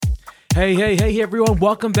Hey everyone,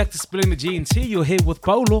 welcome back to Splitting the G&T. You're here with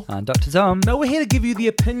Polo. And Dr. Tom. Now we're here to give you the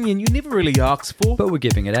opinion you never really asked for. But we're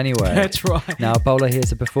giving it anyway. That's right. Now, Paula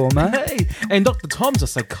here's a performer. Hey, and Dr. Tom's a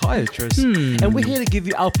psychiatrist. And we're here to give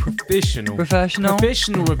you our professional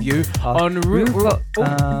review on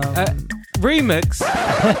Remix.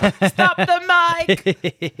 Stop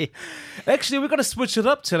the mic! Actually, we're going to switch it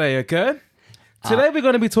up today, okay? Today we're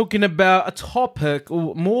going to be talking about a topic,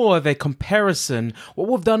 or more of a comparison. What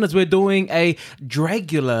we've done is we're doing a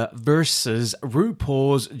Dragula versus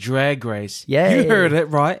RuPaul's Drag Race. Yay. You heard it,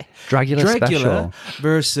 right? Dragula special.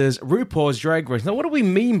 Versus RuPaul's Drag Race. Now, what do we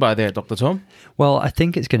mean by that, Dr. Tom? Well, I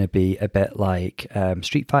think it's going to be a bit like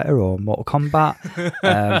Street Fighter or Mortal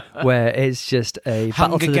Kombat, where it's just a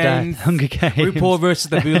battle to the death. Hunger Games. RuPaul versus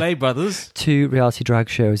the Boulet brothers. 2 reality drag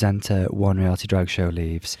shows enter, 1 reality drag show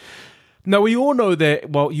leaves. Now, we all know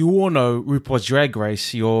that, well, you all know RuPaul's Drag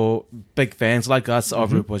Race. You're big fans like us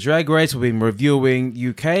of RuPaul's Drag Race. We've been reviewing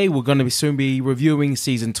UK. We're going to soon be reviewing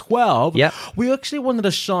season 12. Yep. We actually wanted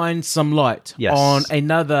to shine some light on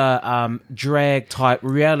another drag-type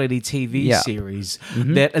reality TV series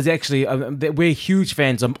that is actually, that we're huge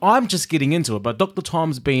fans of. I'm just getting into it, but Dr.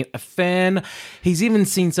 Tom's been a fan. He's even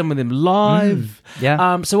seen some of them live.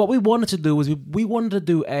 So what we wanted to do was we wanted to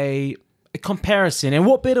do a comparison, and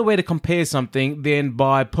what better way to compare something than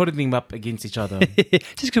by putting them up against each other?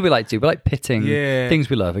 Just because we like to, we like pitting things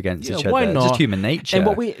we love against each other. Why not? It's just human nature.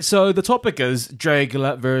 And so the topic is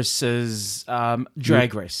Dragula versus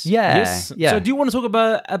Drag Race. Yeah. So do you want to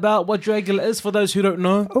talk about what Dragula is for those who don't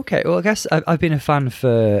know? Okay, well, I guess I've been a fan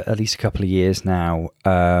for at least a couple of years now.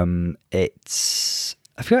 I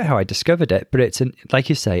forget how I discovered it, but it's like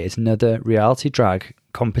you say, it's another reality drag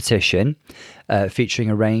competition featuring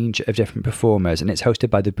a range of different performers, and it's hosted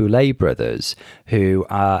by the Boulet brothers, who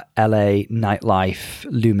are LA nightlife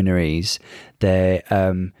luminaries. They're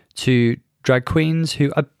 2 drag queens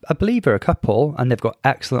who I believe are a couple, and they've got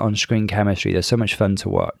excellent on-screen chemistry. They're so much fun to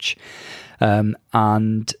watch,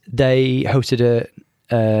 and they hosted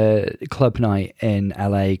a club night in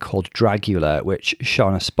LA called Dragula, which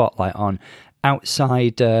shone a spotlight on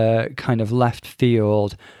outside kind of left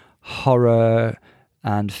field horror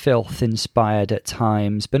and filth inspired at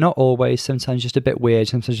times, but not always. Sometimes just a bit weird,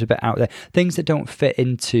 sometimes just a bit out there. Things that don't fit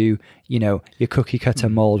into, your cookie cutter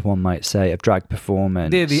mold, one might say, of drag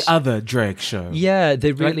performance. They're the other drag show. Yeah,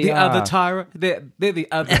 they really are. The other Tyra. They're the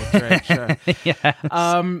other drag show.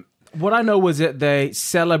 Yes. What I know is that they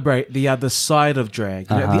celebrate the other side of drag,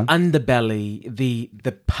 the underbelly, the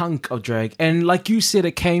punk of drag. And like you said,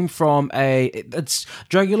 it came from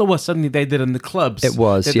Dragula was something they did in the clubs. It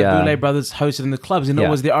was, that the Boulet brothers hosted in the clubs, and it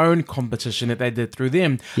was their own competition that they did through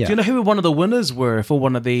them. Yeah. Do you know who one of the winners were for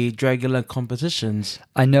one of the Dragula competitions?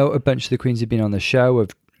 I know a bunch of the queens who've been on the show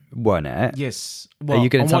have won it. Yes. Well, are you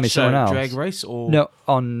going to tell me someone else? Drag Race or no?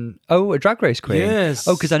 A Drag Race queen. Yes.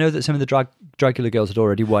 Oh, because I know that some of the Dragula girls had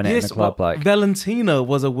already won it in the club. Valentina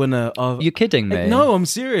was a winner of. You're kidding me? No, I'm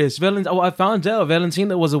serious. I found out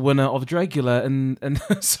Valentina was a winner of Dragula, and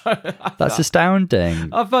so that's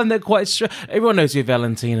astounding. I found that quite strange. Everyone knows who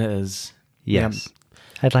Valentina is. Yes. Yeah.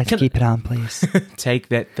 I'd like to keep it on, please. Take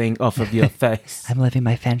that thing off of your face. I'm living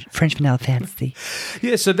my French vanilla fantasy.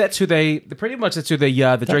 Yeah, so that's who the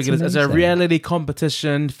Dragula is a reality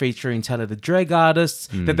competition featuring talented drag artists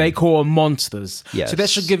that they call monsters. Yes. So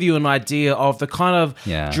that should give you an idea of the kind of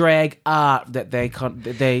drag art that they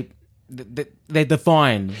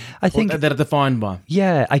define. I think that are defined by.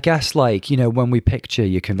 Yeah, I guess when we picture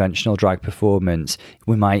your conventional drag performance,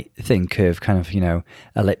 we might think of kind of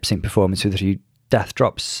a lip sync performance with a few death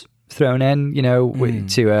drops thrown in,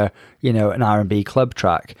 to an R&B club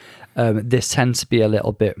track. This tends to be a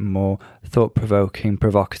little bit more thought-provoking,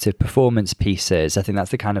 provocative performance pieces. I think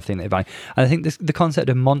that's the kind of thing that they find. And I think the concept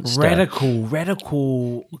of monster,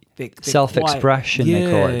 radical, self-expression,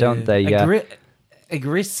 they call it, don't they? Yeah,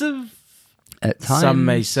 aggressive. At times, some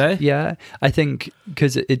may say. Yeah, I think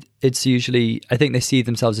because it's usually, I think they see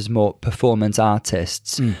themselves as more performance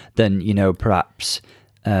artists than perhaps.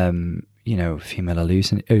 Female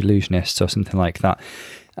illusionists or something like that.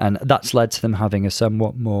 And that's led to them having a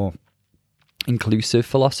somewhat more inclusive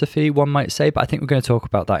philosophy, one might say. But I think we're going to talk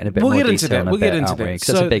about that in a bit more detail. We'll get into that. Because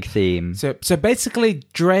that's a big theme. So basically,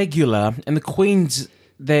 Dragula and the queens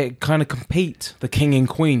they kind of compete, the king and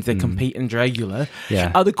queens, they compete in Dragula,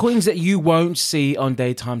 are the queens that you won't see on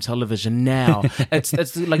daytime television now.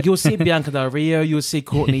 it's like you'll see Bianca Del Rio, you'll see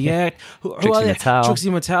Courtney Act,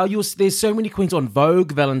 Trixie Mattel. There's so many queens on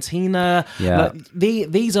Vogue, Valentina. Yeah. Like,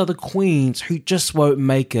 these are the queens who just won't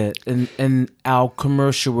make it in our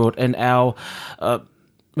commercial world, in our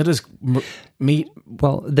It is me.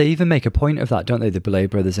 Well, they even make a point of that, don't they? The Boulet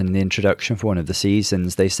brothers, in the introduction for one of the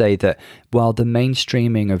seasons, they say that while the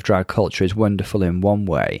mainstreaming of drag culture is wonderful in one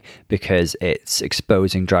way because it's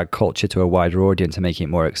exposing drag culture to a wider audience and making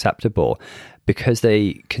it more acceptable, because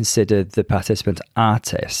they consider the participants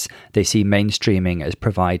artists, they see mainstreaming as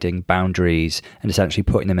providing boundaries and essentially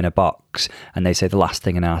putting them in a box. And they say the last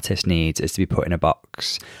thing an artist needs is to be put in a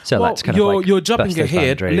box. So let's kind of like you're jumping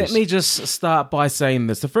ahead. boundaries. Let me just start by saying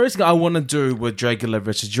this. The first thing I want to do with Dragula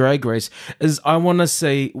versus Drag Race is I want to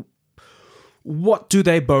say, what do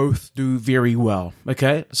they both do very well?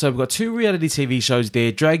 Okay, so we've got two reality TV shows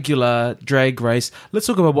there, Dragula, Drag Race. Let's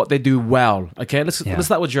talk about what they do well. Okay, let's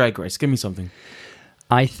start with Drag Race. Give me something.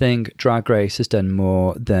 I think Drag Race has done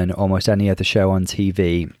more than almost any other show on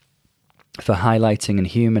TV for highlighting and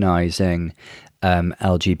humanizing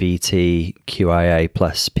LGBTQIA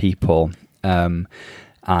plus people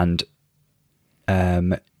and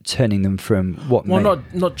turning them from what... Well,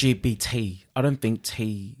 not GBT. I don't think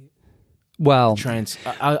T... Well, trans.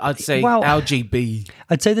 I'd say LGB.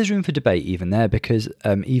 I'd say there's room for debate even there because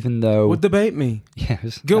even though... Would debate me.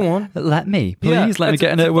 Yes. Go on. Let me. Please let me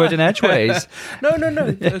get in a word in edgeways. No.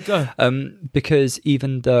 Go. Because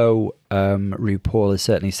even though RuPaul has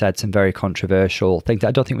certainly said some very controversial things, I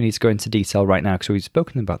don't think we need to go into detail right now because we've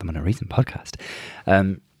spoken about them on a recent podcast.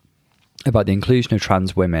 About the inclusion of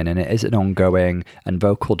trans women, and it is an ongoing and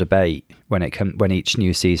vocal debate when each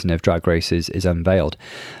new season of Drag Race is unveiled.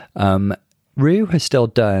 Ru has still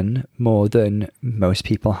done more than most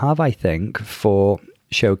people have, I think, for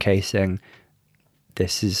showcasing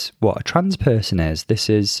this is what a trans person is. This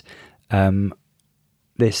is the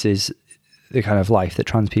kind of life that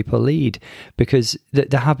trans people lead, because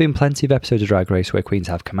there have been plenty of episodes of Drag Race where queens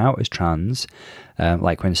have come out as trans,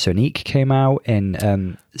 like when Sonique came out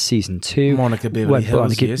in season 2, Monica Beverly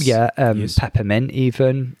Hills, yes. Peppermint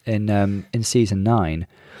even in season 9.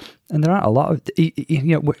 And there aren't a lot of,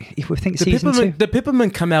 if we think season 2... Did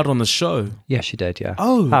Peppermint come out on the show? Yeah, she did, yeah.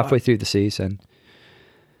 Oh. Halfway through the season.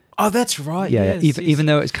 Oh, that's right. Yeah, even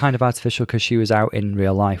though it's kind of artificial because she was out in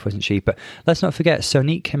real life, wasn't she? But let's not forget,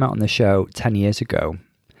 Sonique came out on the show 10 years ago.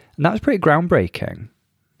 And that was pretty groundbreaking,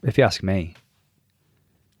 if you ask me.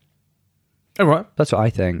 All right. That's what I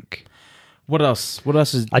think. What else? What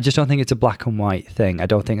else is... I just don't think it's a black and white thing. I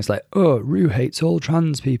don't think it's like, oh, Ru hates all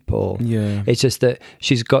trans people. Yeah. It's just that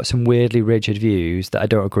she's got some weirdly rigid views that I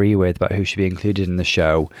don't agree with about who should be included in the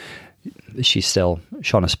show. She's still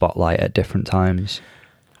shone a spotlight at different times.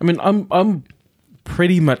 I mean, I'm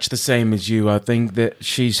pretty much the same as you. I think that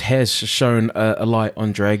she has shown a light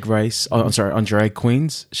on Drag Race. On Drag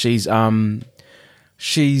Queens. She's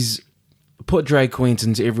put drag queens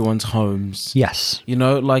into everyone's homes. Yes. You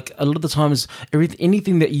know, like a lot of the times,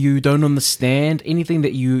 anything that you don't understand, anything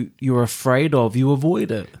that you're afraid of, you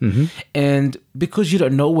avoid it. Mm-hmm. And because you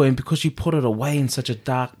don't know it, and because you put it away in such a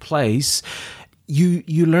dark place,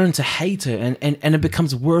 you learn to hate it, and it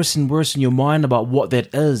becomes worse and worse in your mind about what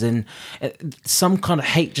that is, and some kind of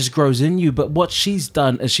hate just grows in you. But what she's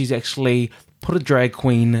done is she's actually put a drag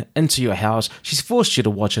queen into your house. She's forced you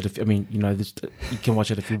to watch it. You can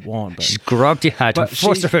watch it if you want. But she's grabbed your head and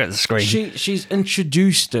forced her at the screen. She's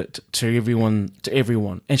introduced it to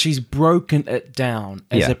everyone, and she's broken it down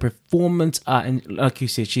as a performance art. And like you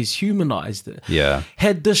said, she's humanized it. Yeah.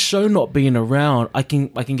 Had this show not been around, I can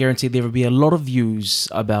guarantee there would be a lot of views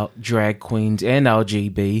about drag queens and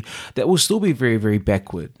LGB that will still be very, very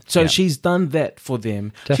backward. So she's done that for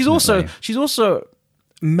them. Definitely. She's also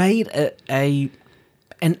made an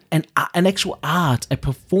actual art, a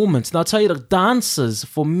performance. And I'll tell you, the dancers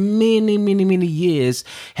for many, many, many years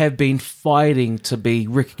have been fighting to be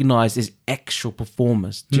recognized as actual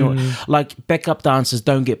performers. Do you know, like backup dancers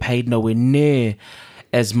don't get paid nowhere near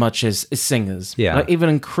as much as singers. Yeah. Like even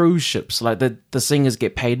in cruise ships, like the singers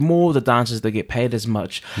get paid more, the dancers don't get paid as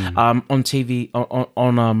much. On TV,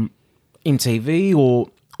 on MTV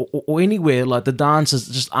or anywhere, like the dancers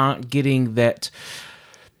just aren't getting that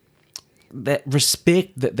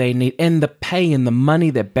respect that they need, and the pay and the money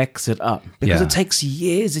that backs it up, because it takes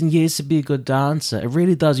years and years to be a good dancer. It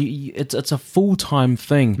really does. It's a full-time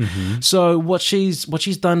thing. So what she's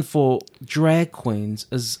done for drag queens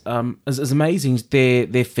is amazing.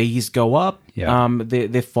 Their fees go up.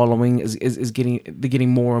 Their following is getting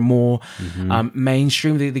more and more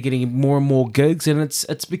mainstream. They're getting more and more gigs, and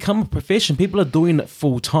it's become a profession. People are doing it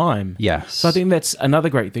full time. Yes. So I think that's another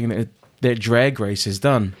great thing that Drag Race has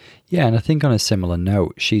done. Yeah, and I think on a similar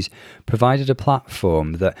note, she's provided a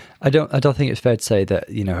platform that I don't think it's fair to say that,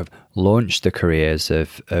 have launched the careers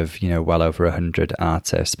of well over 100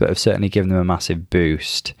 artists, but have certainly given them a massive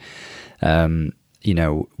boost.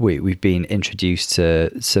 we've been introduced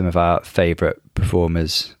to some of our favourite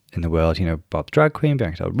performers in the world, Bob the Drag Queen,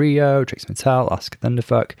 Bianca Del Rio, Trixie Mattel, Alaska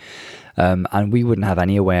Thunderfuck, and we wouldn't have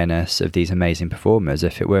any awareness of these amazing performers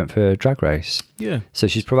if it weren't for Drag Race. Yeah. So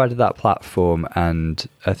she's provided that platform, and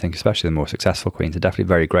I think especially the more successful queens are definitely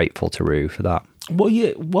very grateful to Rue for that. Well,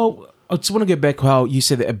 yeah, I just want to get back how you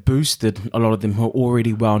said that it boosted a lot of them who are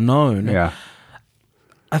already well known. Yeah.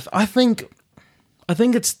 I think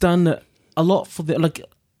it's done a lot for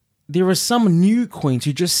there are some new queens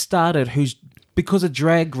who just started who's, because of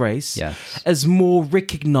Drag Race, is more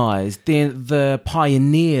recognised than the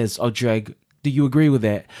pioneers of drag. Do you agree with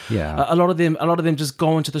that? Yeah. A lot of them just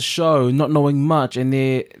go into the show not knowing much, and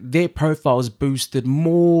their profiles boosted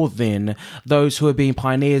more than those who have been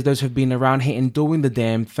pioneers, those who have been around here and doing the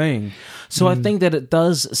damn thing. So I think that it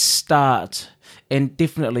does start and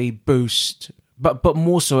definitely boost, but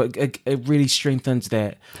more so it really strengthens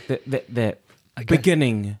that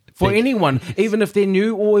beginning. For anyone, even if they're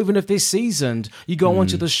new or even if they're seasoned, you go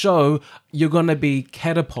onto the show, you're going to be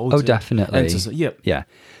catapulted. Oh, definitely. Yeah.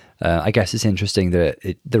 I guess it's interesting that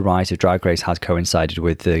the rise of Drag Race has coincided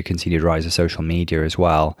with the continued rise of social media as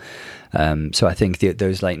well. So I think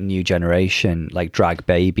those new generation, drag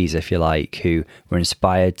babies, if you like, who were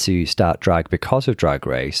inspired to start drag because of Drag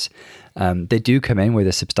Race, they do come in with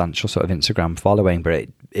a substantial sort of Instagram following, but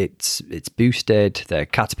it's boosted, they're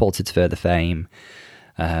catapulted to further fame.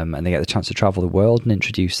 And they get the chance to travel the world and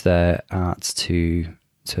introduce their arts to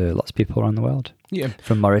lots of people around the world. Yeah.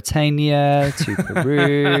 From Mauritania to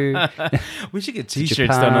Peru. We should get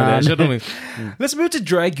t-shirts done on that, shouldn't we? Let's move to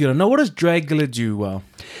Dragula. Now, what does Dragula do well?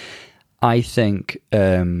 I think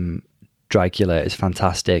Dragula is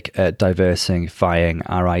fantastic at diversifying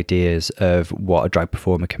our ideas of what a drag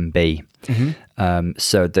performer can be. Mm-hmm.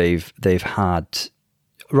 So they've had...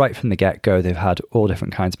 right from the get-go, they've had all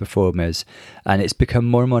different kinds of performers, and it's become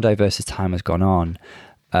more and more diverse as time has gone on.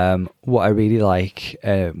 What I really like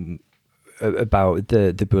about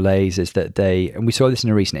the Boulets is that and we saw this in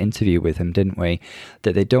a recent interview with them, didn't we,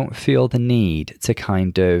 that they don't feel the need to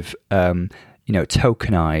kind of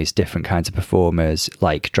tokenize different kinds of performers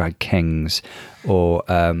like drag kings or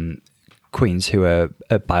queens who are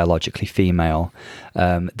biologically female.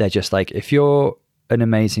 They're just like, if you're an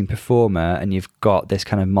amazing performer and you've got this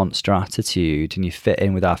kind of monster attitude and you fit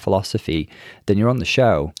in with our philosophy, then you're on the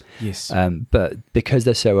show. Yes. But because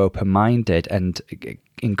they're so open-minded, and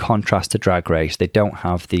in contrast to Drag Race, they don't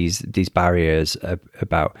have these barriers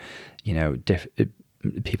about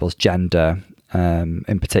people's gender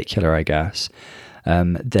in particular, I guess.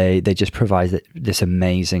 They just provide this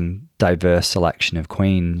amazing diverse selection of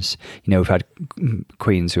queens. We've had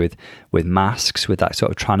queens with masks, with that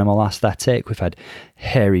sort of tranimal aesthetic. We've had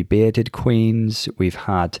hairy bearded queens. We've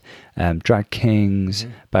had drag kings,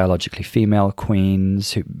 biologically female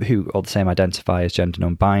queens who all the same identify as gender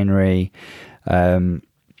non-binary.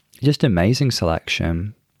 Just amazing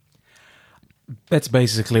selection. That's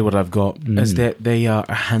basically what I've got, is that they are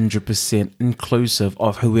 100% inclusive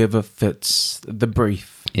of whoever fits the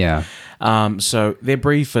brief. Yeah. So their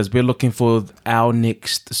brief is, we're looking for our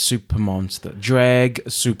next super monster, drag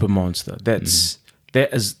super monster. That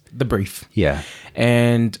is the brief. Yeah.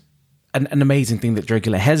 And an amazing thing that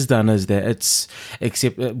Dragula has done is that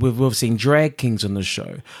we've seen drag kings on the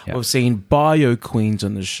show. Yep. We've seen bio queens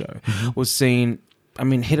on the show. Mm-hmm. We've seen...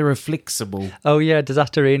 heteroflexible. Oh yeah,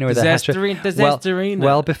 Disasterina with Disasterina.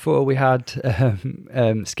 Well, before we had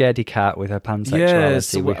Scaredy Cat with her pansexuality,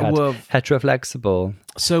 yes, we had heteroflexible.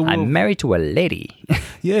 So I'm married to a lady.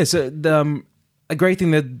 Yeah, so a great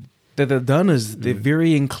thing that they've done is they're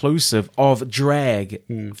very inclusive of drag.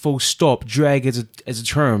 Full stop. Drag as a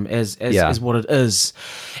term, as what it is,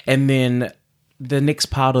 and then the next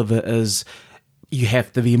part of it is, you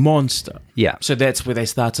have to be a monster. Yeah. So that's where they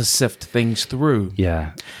start to sift things through.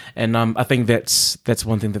 Yeah. And I think that's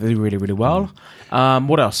one thing that they do really, really well.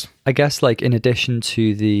 What else? I guess, in addition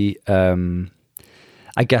to the...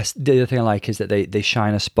 I guess the other thing I like is that they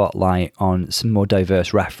shine a spotlight on some more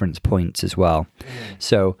diverse reference points as well.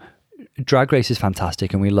 So Drag Race is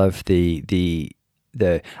fantastic, and we love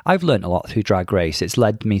I've learned a lot through Drag Race. It's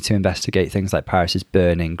led me to investigate things like Paris is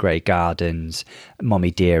Burning, Grey Gardens,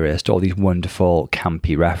 Mommy Dearest, all these wonderful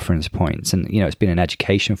campy reference points. And, it's been an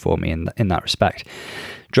education for me in that respect.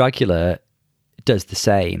 Dragula does the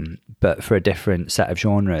same, but for a different set of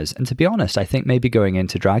genres. And to be honest, I think maybe going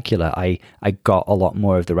into Dragula, I got a lot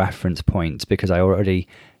more of the reference points because I already,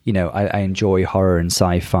 I enjoy horror and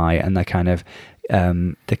sci-fi and the kind of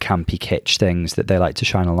the campy kitsch things that they like to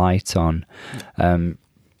shine a light on.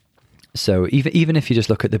 So even if you just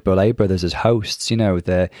look at the Boulet brothers as hosts,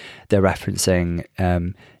 they're referencing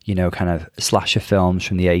kind of slasher films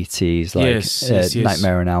from the 80s, like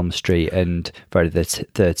Nightmare on Elm Street and Friday the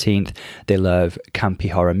 13th. They love campy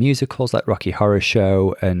horror musicals like Rocky Horror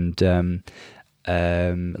Show and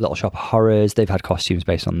Little Shop of Horrors. They've had costumes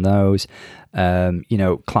based on those.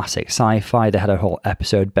 Classic sci-fi. They had a whole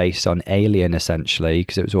episode based on Alien, essentially,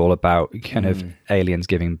 because it was all about kind of aliens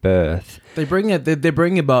giving birth. They bring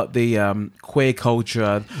about the queer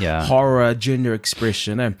culture, horror, gender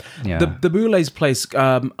expression. The Boulets place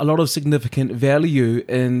a lot of significant value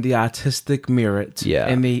in the artistic merit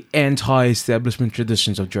and the anti-establishment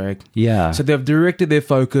traditions of drag. Yeah. So they've directed their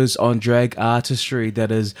focus on drag artistry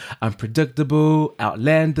that is unpredictable,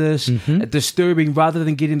 outlandish, disturbing, rather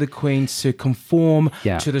than getting the queens to conform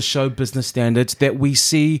to the show business standards that we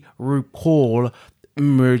see RuPaul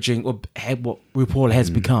emerging, or what RuPaul has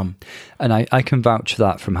become. And I can vouch for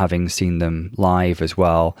that from having seen them live as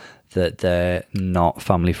well, that they're not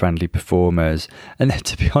family-friendly performers. And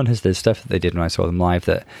to be honest, there's stuff that they did when I saw them live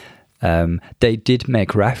that they did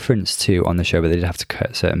make reference to on the show, but they did have to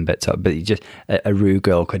cut certain bits up. But a Ru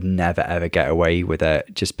girl could never, ever get away with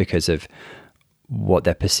it just because of what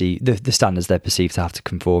they're perceived, the standards they're perceived to have to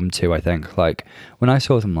conform to. I think, like, when I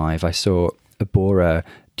saw them live, I saw Abora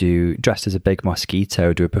dressed as a big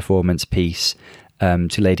mosquito, do a performance piece to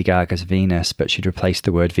Lady Gaga's Venus, but she'd replaced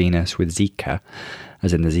the word Venus with Zika,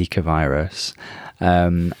 as in the Zika virus.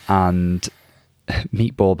 And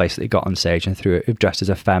Meatball basically got on stage and dressed as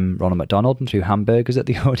a femme Ronald McDonald and threw hamburgers at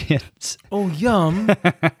the audience. Oh, yum.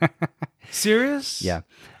 Serious? Yeah.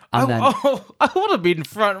 I would have been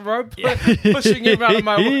front row pushing him out of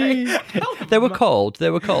my way. They were cold,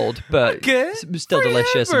 but still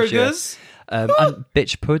delicious. Hamburgers. And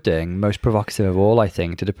Bitch Pudding, most provocative of all, I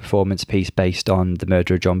think, did a performance piece based on the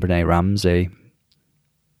murder of John Benet Ramsey.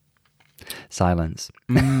 Silence.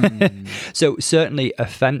 So certainly,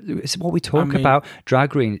 it's what we talk about. Drag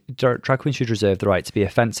queens should reserve the right to be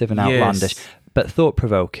offensive and outlandish, but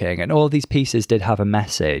thought-provoking. And all these pieces did have a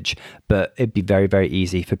message, but it'd be very, very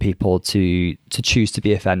easy for people to choose to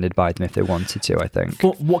be offended by them if they wanted to, I think.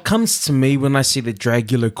 What comes to me when I see the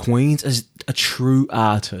Dragula queens is a true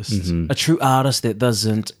artist. A true artist that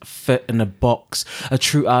doesn't fit in a box. A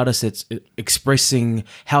true artist that's expressing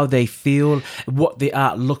how they feel, what the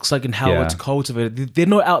art looks like and how it's cultivated. They're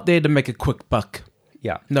not out there to make a quick buck.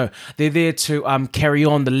 Yeah. No, they're there to carry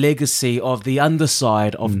on the legacy of the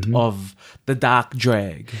underside of the dark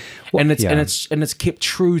drag, and it's kept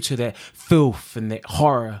true to that filth and that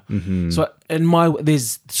horror. So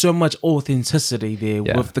there's so much authenticity there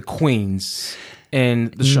with the queens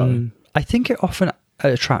and the show. I think it often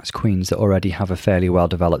attracts queens that already have a fairly well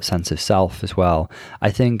developed sense of self as well. I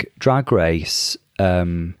think Drag Race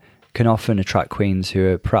can often attract queens who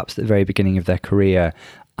are perhaps at the very beginning of their career,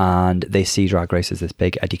 and they see Drag Race as this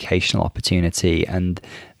big educational opportunity, and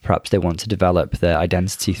perhaps they want to develop their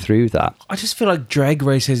identity through that. I just feel like Drag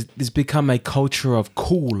Race has become a culture of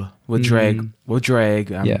cool with drag,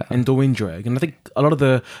 and doing drag. And I think a lot of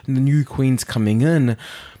the new queens coming in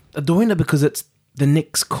are doing it because it's the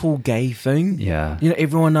next cool gay thing. Yeah.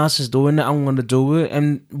 Everyone else is doing it. I want to do it.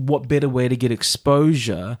 And what better way to get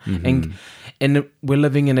exposure? And we're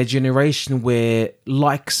living in a generation where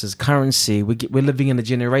likes is currency. We're living in a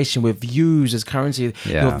generation where views is currency.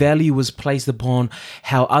 Yeah. Your value is placed upon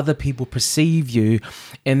how other people perceive you.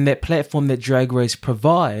 And that platform that Drag Race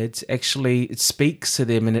provides, actually, it speaks to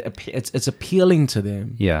them and it's appealing to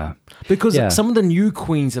them. Yeah. Because some of the new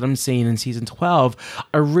queens that I'm seeing in season 12,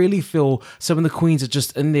 I really feel some of the queens are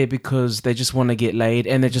just in there because they just want to get laid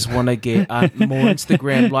and they just want to get more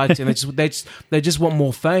Instagram likes, and they just want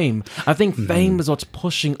more fame. I think fame is what's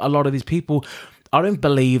pushing a lot of these people. I don't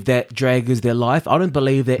believe that drag is their life. I don't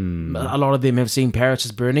believe that a lot of them have seen Paris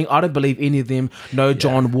is Burning. I don't believe any of them know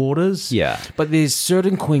John Waters. Yeah. But there's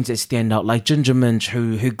certain queens that stand out, like Ginger Minj,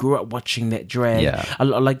 who grew up watching that drag. Yeah.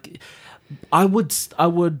 I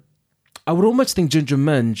would almost think Ginger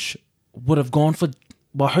Minj would have gone for.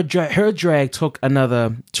 Well, her drag took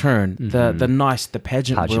another turn, the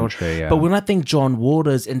pageant world. Yeah. But when I think John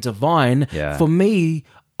Waters and Divine, for me,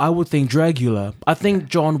 I would think Dragula. I think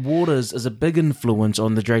John Waters is a big influence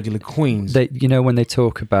on the Dragula queens. When they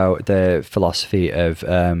talk about the philosophy of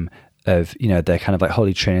their kind of like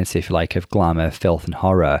holy trinity, if you like, of glamour, filth and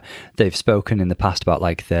horror, they've spoken in the past about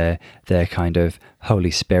like their kind of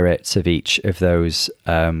holy spirits of each of those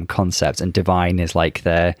concepts, and Divine is like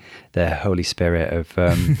their holy spirit of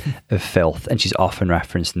of filth, and she's often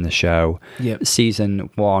referenced in the show. Yep. Season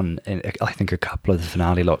 1, I think a couple of the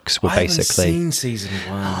finale looks were basically. I haven't seen season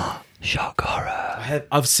 1. Shock horror.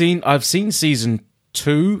 I've seen season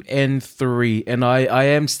 2 and 3, and I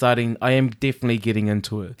am definitely getting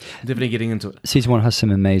into it. Season 1 has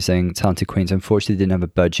some amazing talented queens. Unfortunately, they didn't have a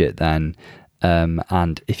budget then,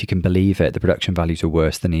 and if you can believe it, the production values are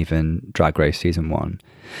worse than even Drag Race Season 1.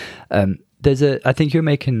 I think you're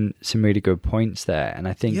making some really good points there, and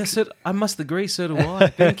I think yes, I must agree. So do I.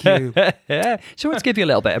 Thank you. Yeah, so I want to give you a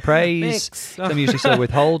little bit of praise. I'm usually so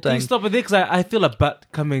withholding. Can you stop with it? Because I feel a butt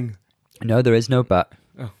coming. No, there is no but.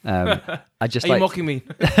 Oh. I just Are you mocking me?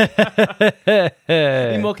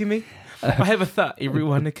 Are you mocking me? I have a thought,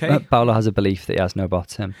 everyone, okay? Paolo has a belief that he has no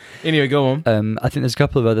bottom. Anyway, go on. I think there's a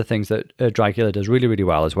couple of other things that Dragula does really, really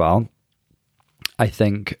well as well. I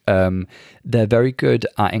think they're very good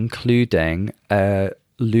at including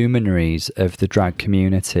luminaries of the drag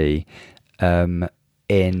community in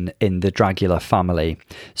the Dragula family.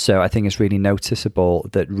 So I think it's really noticeable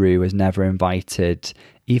that Rue has never invited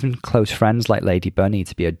even close friends like Lady Bunny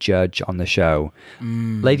to be a judge on the show.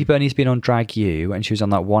 Lady Bunny's been on Drag U, and she was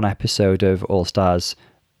on that one episode of All Stars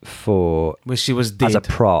 4 where she was dead. As a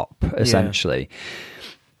prop, essentially. Yeah.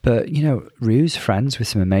 But Rue's friends with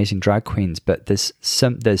some amazing drag queens, but there's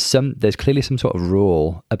clearly some sort of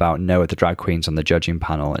rule about no other drag queens on the judging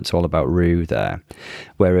panel. It's all about Rue there,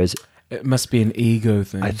 whereas it must be an ego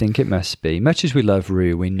thing. I think it must be. Much as we love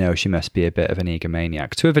Rue, we know she must be a bit of an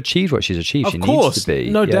egomaniac. To have achieved what she's achieved, she needs to be.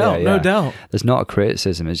 No doubt. There's not a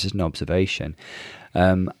criticism; it's just an observation.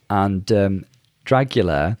 And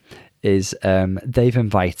Dragula is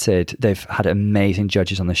they've had amazing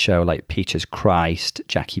judges on the show like Peaches Christ,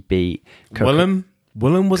 Jackie Beat,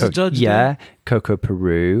 Willem was a judge. Yeah, Coco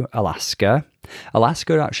Peru, Alaska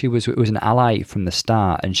actually was an ally from the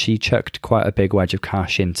start, and she chucked quite a big wedge of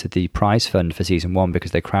cash into the prize fund for season 1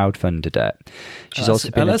 because they crowdfunded it. She's also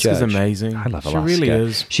been Alaska's a judge. Amazing. I love Alaska. Alaska. She really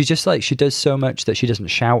is. She's just like, she does so much that she doesn't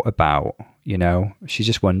shout about, she's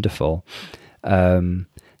just wonderful.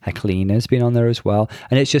 Heklina's been on there as well,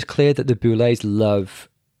 and it's just clear that the Boulets love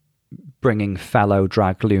bringing fellow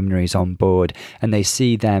drag luminaries on board, and they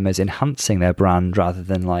see them as enhancing their brand rather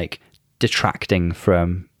than like detracting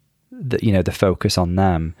from the focus on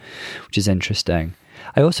them, which is interesting.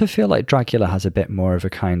 I also feel like Dragula has a bit more of a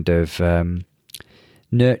kind of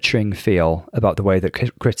nurturing feel about the way that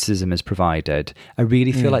criticism is provided. I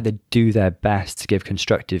really feel like they do their best to give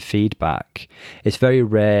constructive feedback. It's very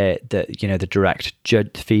rare that the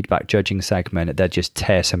direct feedback judging segment, they just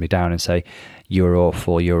tear somebody down and say you're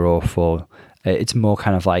awful. It's more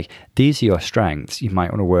kind of like, these are your strengths, you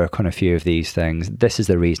might want to work on a few of these things, this is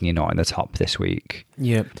the reason you're not in the top this week.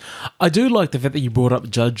 Yeah, I do like the fact that you brought up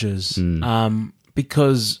judges,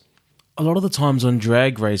 because a lot of the times on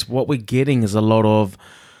Drag Race, what we're getting is a lot of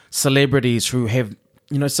celebrities who have,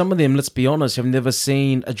 some of them, let's be honest, have never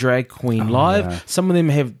seen a drag queen live. Yeah. Some of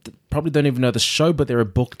them probably don't even know the show, but they're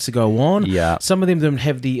booked to go on. Yeah. Some of them don't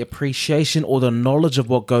have the appreciation or the knowledge of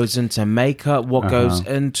what goes into makeup, what goes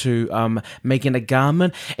into making a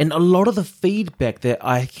garment. And a lot of the feedback that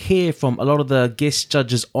I hear from a lot of the guest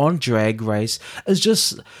judges on Drag Race is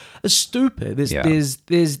stupid.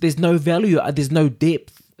 There's no value. There's no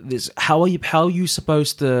depth. How are you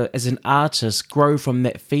supposed to, as an artist, grow from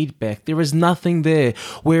that feedback? There is nothing there.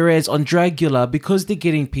 Whereas on Dragula, because they're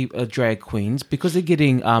getting drag queens, because they're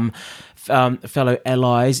getting fellow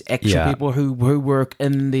allies, people who work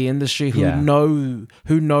in the industry, who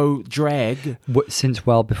know drag. Since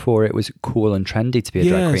well before it was cool and trendy to be a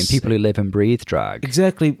drag queen, people who live and breathe drag.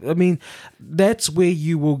 Exactly. I mean, that's where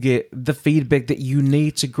you will get the feedback that you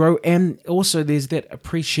need to grow, and also there's that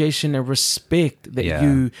appreciation and respect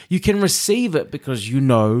that you can receive it because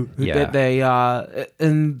that they are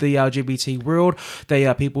in the LGBT world. They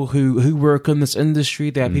are people who work in this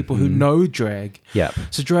industry. They are people who know drag. Yeah.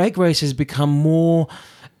 So Drag Race has become more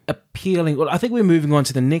appealing. Well, I think we're moving on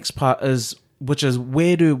to the next part, which is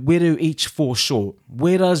where do each fall short?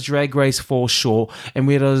 Where does Drag Race fall short, and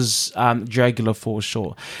where does Dragula fall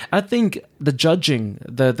short? I think the judging,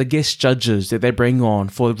 the guest judges that they bring on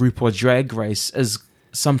for RuPaul's Drag Race is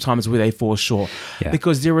sometimes where they fall short,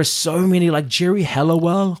 because there are so many, like Jerry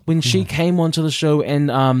Halliwell, when she came onto the show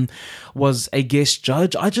and was a guest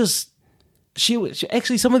judge. She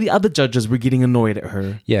actually, some of the other judges were getting annoyed at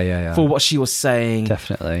her. Yeah. For what she was saying.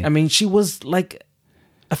 Definitely. I mean, she was like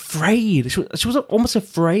afraid. She was almost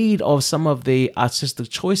afraid of some of the artistic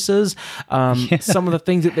choices, some of the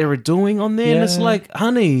things that they were doing on there. And it's like,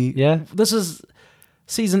 honey, this is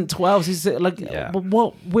season 12. She's like,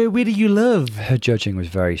 where do you live? Her judging was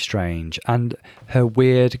very strange, and her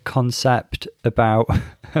weird concept about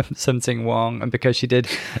something wrong, and because she did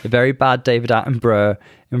a very bad David Attenborough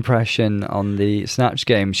impression on the Snatch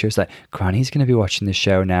game, she was like, Granny's going to be watching the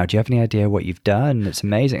show now. Do you have any idea what you've done? It's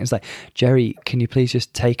amazing. It's like, Jerry, can you please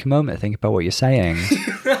just take a moment to think about what you're saying?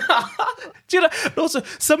 Do you know? And also,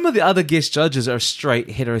 some of the other guest judges are straight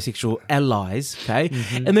heterosexual allies, okay?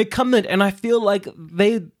 Mm-hmm. And they come in, and I feel like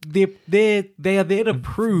they are there to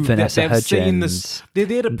prove Vanessa that they've Hudgens. Seen this. They're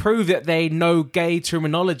there to prove that they know gay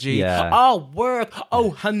terminology. Yeah. Oh, work.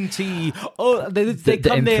 Oh, hunty. Oh, they the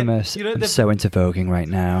come infamous, there. You know, I'm so into voguing right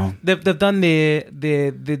now. They've done their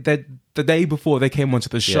the day before they came onto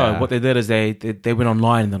the show, what they did is they went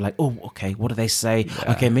online and they're like, oh, okay, what do they say?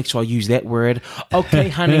 Yeah. Okay, make sure I use that word. Okay,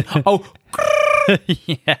 honey. Oh,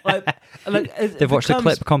 yeah. They've watched a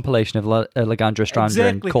clip compilation of Lagandra Strander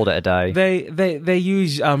and called it a day. They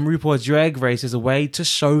use RuPaul's Drag Race as a way to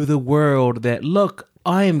show the world that, look,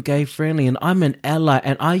 I am gay friendly and I'm an ally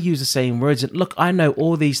and I use the same words and look, I know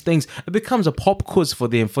all these things. It becomes a pop quiz for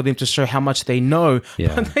them to show how much they know,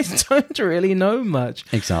 but they don't really know much.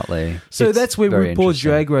 Exactly. So that's where RuPaul's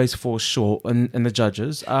Drag Race falls short in the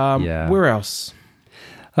judges. Where else?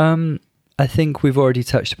 I think we've already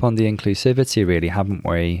touched upon the inclusivity, really, haven't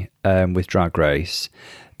we, with Drag Race?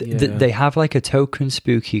 They have like a token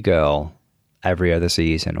spooky girl every other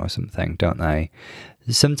season or something, don't they?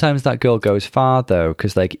 Sometimes that girl goes far, though,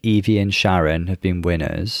 because like Evie and Sharon have been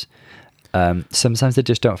winners. Sometimes they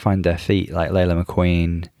just don't find their feet, like Layla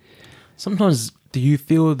McQueen. Sometimes, do you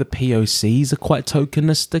feel the POCs are quite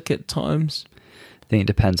tokenistic at times? I think it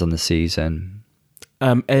depends on the season.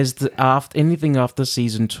 Anything after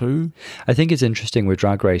season 2? I think it's interesting with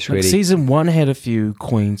Drag Race, really. Season 1 had a few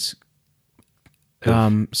queens.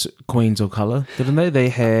 Queens of color, didn't they? They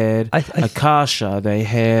had Akasha. They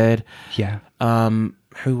had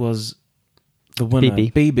who was the winner?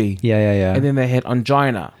 BB. Yeah. And then they had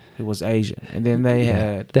Angina, who was Asian. And then they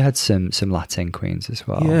had some Latin queens as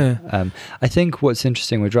well. Yeah. I think what's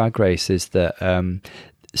interesting with Drag Race is that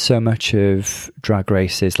so much of Drag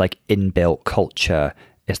Race's like inbuilt culture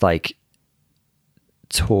is like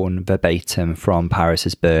torn verbatim from Paris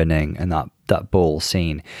is Burning and that ball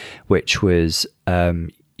scene, which was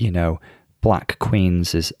black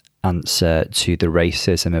queens' answer to the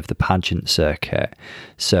racism of the pageant circuit.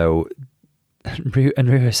 So Ru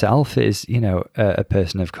herself is a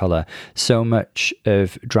person of color. So much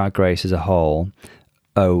of Drag Race as a whole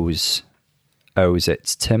owes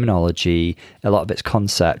its terminology, a lot of its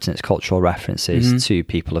concepts and its cultural references to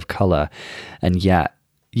people of color, and yet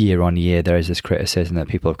year on year there is this criticism that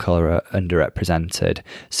people of colour are underrepresented.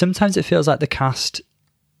 Sometimes it feels like the cast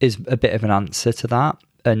is a bit of an answer to that,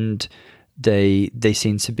 and they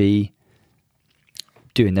seem to be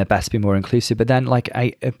doing their best to be more inclusive. But then, like,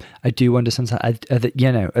 I do wonder sometimes, are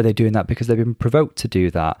they doing that because they've been provoked to do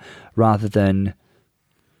that, rather than...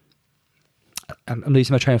 I'm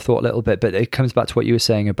losing my train of thought a little bit, but it comes back to what you were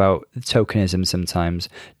saying about tokenism sometimes.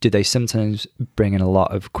 Do they sometimes bring in a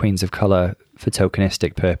lot of queens of colour for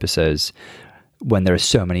tokenistic purposes when there are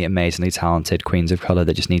so many amazingly talented queens of colour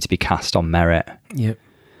that just need to be cast on merit? Yep.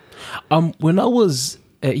 When I was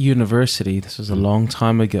at university, this was a long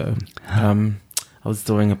time ago, I was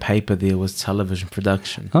doing a paper there was television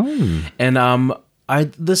production. Oh. And I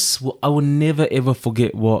will never ever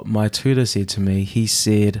forget what my tutor said to me. He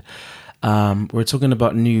said... we're talking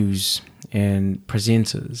about news and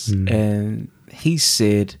presenters, and he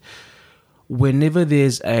said, whenever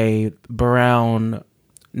there's a brown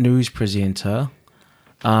news presenter,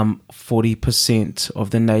 40%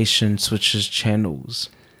 of the nation switches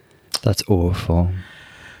channels. That's awful.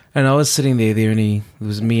 And I was sitting there, and it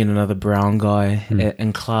was me and another brown guy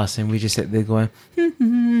in class, and we just sat there going,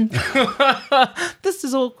 this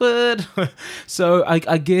is awkward. So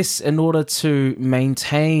I guess in order to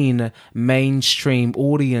maintain mainstream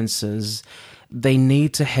audiences, they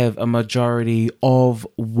need to have a majority of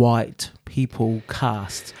white people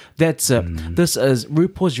cast. That's it. This is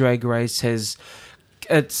RuPaul's Drag Race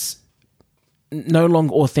it's no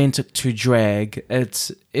longer authentic to drag. It's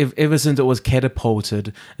ever since it was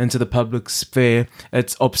catapulted into the public sphere,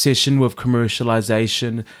 its obsession with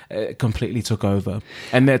commercialization completely took over,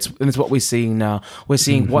 and that's what we're seeing now. We're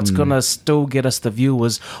seeing what's gonna still get us the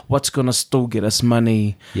viewers, what's gonna still get us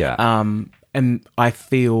money. And I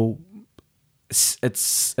feel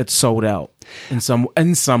it's sold out in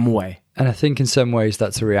some way. And I think in some ways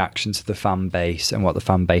that's a reaction to the fan base and what the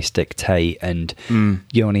fan base dictate. And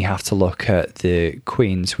you only have to look at the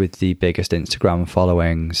queens with the biggest Instagram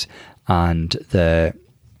followings and the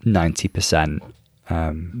 90%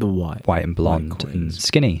 the white and blonde and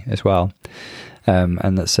skinny as well.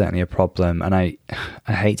 And that's certainly a problem. And I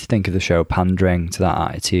hate to think of the show pandering to that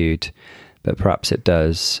attitude, but perhaps it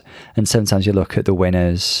does. And sometimes you look at the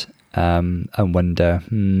winners and wonder,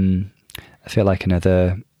 I feel like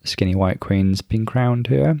another skinny white queen's been crowned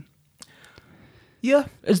here. Yeah.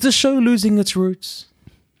 Is the show losing its roots?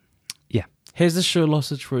 Yeah. Has the show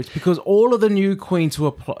lost its roots? Because all of the new queens who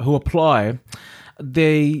apply,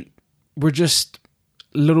 they were just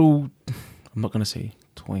little, I'm not going to say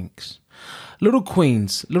twinks, little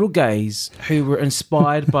queens, little gays who were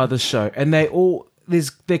inspired by the show. And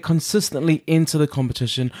they're consistently into the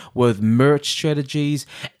competition with merch strategies,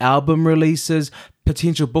 album releases,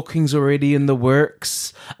 potential bookings already in the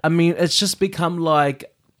works. I mean, it's just become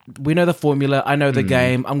like, we know the formula, I know the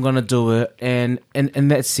game, I'm going to do it. And in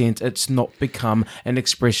that sense, it's not become an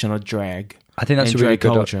expression of drag. I think that's a really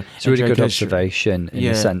good observation in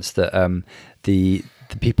the sense that the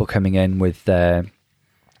people coming in with their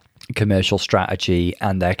commercial strategy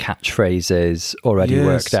and their catchphrases already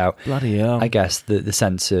worked out. Bloody hell. I guess the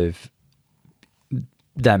sense of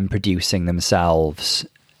them producing themselves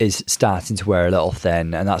is starting to wear a little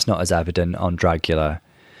thin, and that's not as evident on Dragula.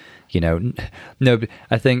 You know, no,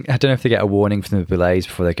 I don't know if they get a warning from the Boulets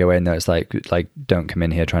before they go in there. It's like don't come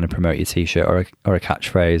in here trying to promote your t-shirt or a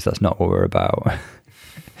catchphrase. That's not what we're about.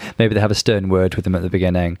 Maybe they have a stern word with them at the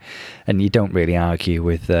beginning, and you don't really argue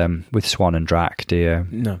with Swan and Drac, do you?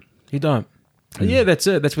 No, you don't. Yeah, that's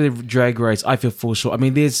it. That's where the Drag Race, I feel, falls short. I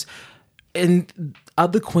mean, and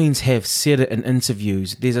other queens have said it in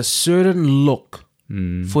interviews, there's a certain look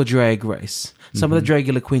for Drag Race. Some of the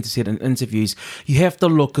Dragula queens have said in interviews, you have to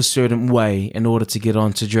look a certain way in order to get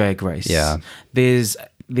onto Drag Race. Yeah. There's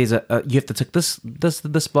you have to tick this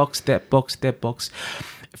box, that box, that box.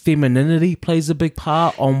 Femininity plays a big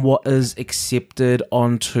part on what is accepted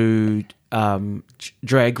onto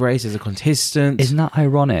Drag Race as a contestant. Isn't that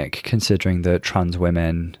ironic, considering that trans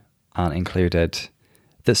women aren't included?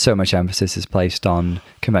 That so much emphasis is placed on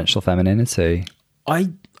conventional femininity. I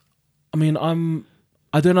mean,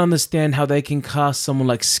 I don't understand how they can cast someone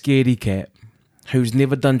like Scaredy Cat, who's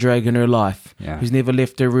never done drag in her life, who's never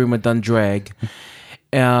left her room and done drag.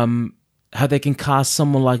 How they can cast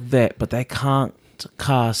someone like that, but they can't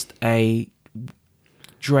cast a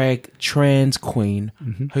drag trans queen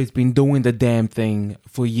who's been doing the damn thing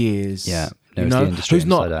for years. Yeah, knows the industry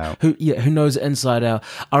inside out. Who knows it inside out.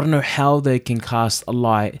 I don't know how they can cast a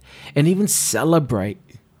light and even celebrate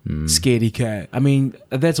Scaredy Cat. I mean,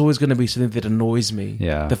 that's always going to be something that annoys me.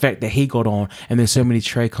 Yeah. The fact that he got on and there's so many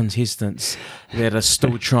drag contestants that are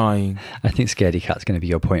still trying. I think Scaredy Cat's going to be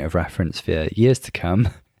your point of reference for years to come.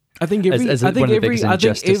 I think every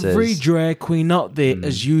drag queen out there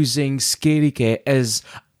is using Scaredy Cat as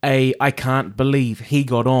I can't believe he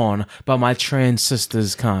got on, but my trans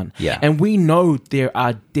sisters can't. Yeah. And we know there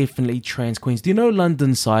are definitely trans queens. Do you know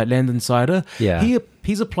Landon Cider? Yeah.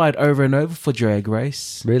 He's applied over and over for Drag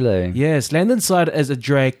Race. Really? Yes. Landon Cider is a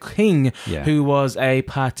drag king who was a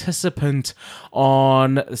participant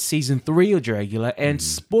on season 3 of Dragula. And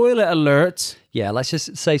spoiler alert. Yeah, let's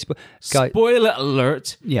just say... Spoiler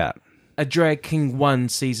alert. Yeah. A drag king won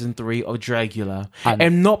season 3 of Dragula,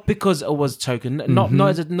 and not because it was token,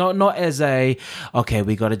 not as a okay,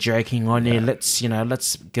 we got a drag king on here.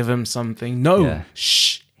 Let's give him something. No,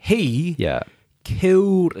 he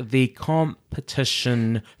killed the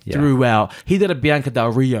competition throughout. He did a Bianca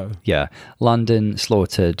Del Rio. Yeah, Landon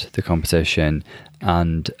slaughtered the competition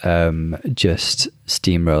and just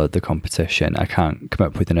steamrolled the competition. I can't come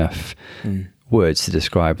up with enough words to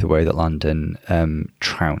describe the way that Landon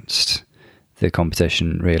trounced the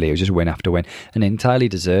competition. Really, it was just win after win, and entirely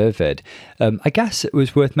deserved. I guess it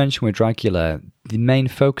was worth mentioning with Dragula, the main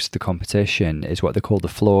focus of the competition is what they call the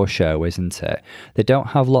floor show, isn't it? They don't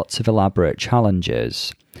have lots of elaborate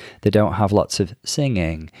challenges. They don't have lots of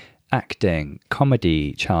singing, acting,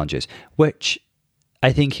 comedy challenges, which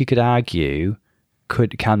I think you could argue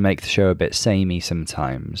can make the show a bit samey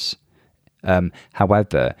sometimes.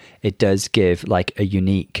 However, it does give like a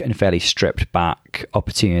unique and fairly stripped back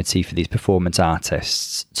opportunity for these performance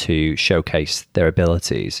artists to showcase their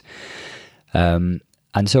abilities. And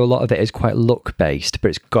so a lot of it is quite look based, but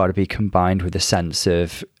it's got to be combined with a sense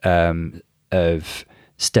of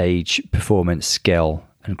stage performance skill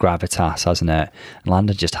and gravitas, hasn't it? And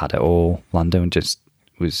Landon just had it all. Landon just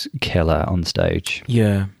was killer on stage.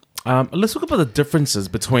 Yeah. Let's talk about the differences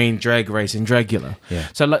between Drag Race and Dragula. Yeah.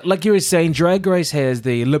 So like you were saying, Drag Race has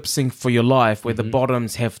the lip sync for your life where the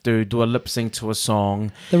bottoms have to do a lip sync to a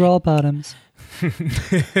song. They're all bottoms.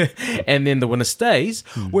 And then the winner stays.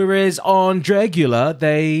 Whereas on Dragula,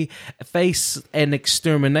 they face an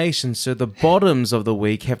extermination. So the bottoms of the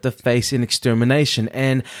week have to face an extermination.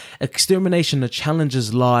 And extermination are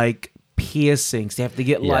challenges like piercings. They have to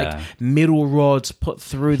get like metal rods put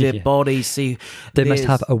through their bodies. See, they must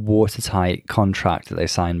have a watertight contract that they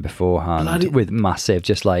signed beforehand with massive,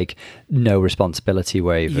 just like no responsibility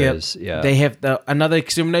waivers. Yep. Yeah, they have another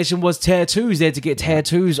extermination was tattoos. They had to get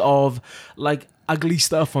tattoos of like ugly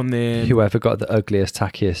stuff on there. Whoever got the ugliest,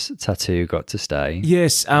 tackiest tattoo got to stay.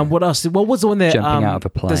 Yes. What else? What was the one there? Jumping out of a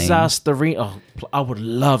plane. Disaster. Oh, I would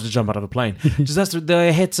love to jump out of a plane. Disaster.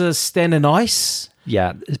 They had to stand in ice.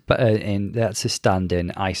 Yeah, but that's a stand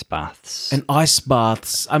in ice baths. And ice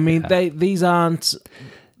baths. I mean, these aren't.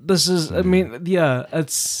 This is. I mean, yeah,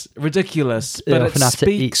 it's ridiculous. But often have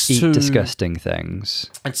to eat disgusting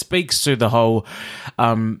things. It speaks to the whole.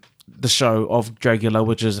 The show of Dragula,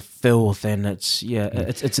 which is filth, and it's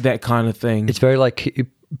that kind of thing. It's very like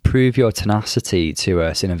prove your tenacity to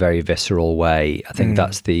us in a very visceral way. I think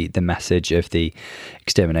that's the message of the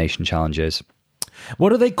extermination challenges. What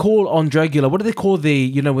do they call on Dragula? What do they call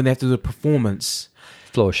when they have to do the performance?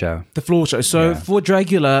 Floor show. The floor show. So for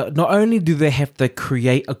Dragula, not only do they have to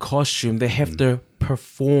create a costume, they have to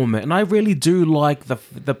perform it. And I really do like the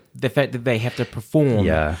fact that they have to perform.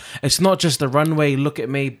 Yeah. It's not just a runway, look at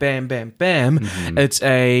me, bam, bam, bam. Mm-hmm. It's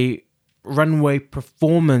a runway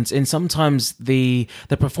performance, and sometimes the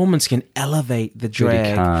performance can elevate the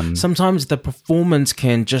drag. Really sometimes the performance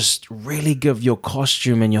can just really give your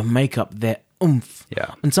costume and your makeup that oomph.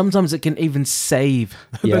 Yeah. And sometimes it can even save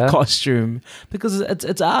the costume because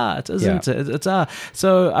it's art, isn't it? It's art.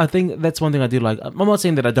 So I think that's one thing I do like. I'm not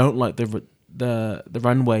saying that I don't like the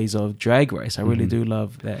runways of Drag Race. I really do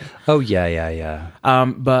love that. Oh yeah.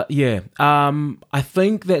 I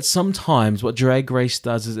think that sometimes what Drag Race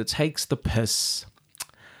does is it takes the piss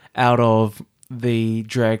out of the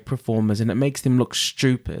drag performers and it makes them look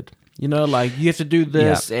stupid. You know, like you have to do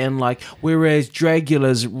this, and like whereas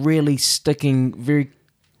Dragula's really sticking very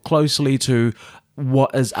closely to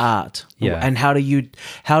what is art, and how do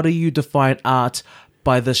you define art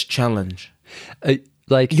by this challenge?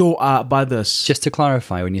 Like your art by this. Just to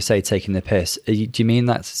clarify, when you say taking the piss, do you mean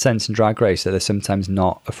that sense in Drag Race that they're sometimes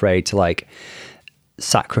not afraid to like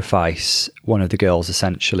sacrifice one of the girls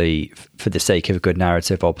essentially for the sake of a good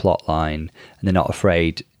narrative or plot line, and they're not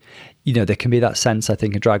afraid? You know, there can be that sense, I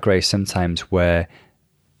think, in Drag Race sometimes where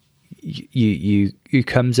you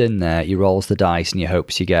comes in there, you rolls the dice, and you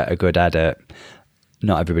hopes you get a good edit.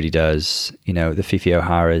 Not everybody does. You know, the Fifi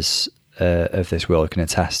O'Hara's of this world can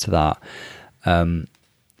attest to that.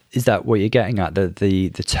 Is that what you're getting at?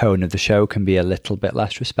 The tone of the show can be a little bit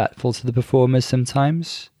less respectful to the performers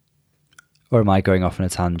sometimes? Or am I going off on a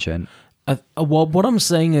tangent? Well, what I'm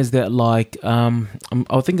saying is that, like,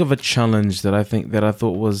 I'll think of a challenge that I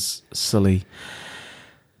thought was silly.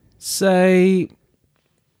 Say,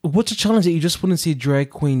 what's a challenge that you just wouldn't see a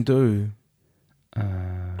drag queen do?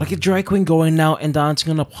 Like a drag queen going out and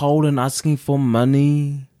dancing on a pole and asking for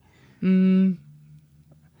money. I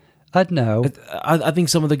don't know. I think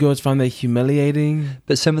some of the girls found that humiliating.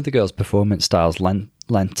 But some of the girls' performance styles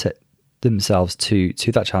lent it themselves to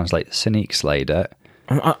that challenge, like Sonique Slater.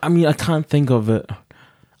 I mean, I can't think of it.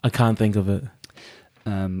 I get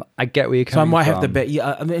where you're coming from. So I might have to bet.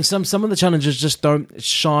 Yeah, I mean, some of the challenges just don't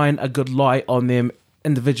shine a good light on them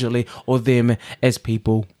individually or them as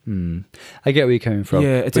people. I get where you're coming from.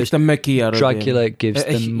 Yeah, it takes the mickey out of them. Dragula gives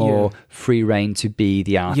them more free reign to be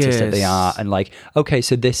the artist that they are, and like, okay,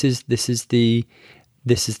 so this is the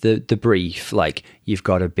brief. Like, you've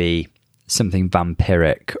got to be something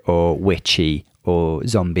vampiric or witchy or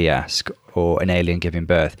zombie-esque or an alien giving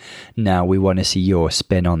birth. Now we want to see your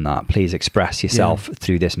spin on that. Please express yourself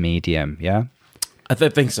through this medium. Yeah, I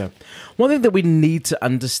think so. One thing that we need to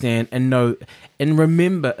understand and know and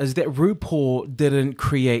remember is that RuPaul didn't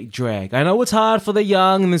create drag. I know it's hard for the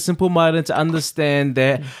young and the simple-minded to understand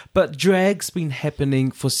that, but drag's been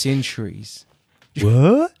happening for centuries.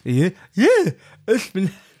 What? Yeah, it's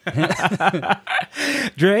been...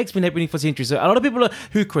 Drag's been happening for centuries. So a lot of people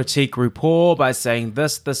who critique RuPaul by saying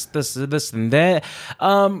this and that,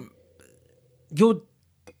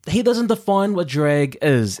 he doesn't define what drag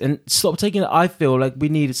is, and stop taking it. I feel like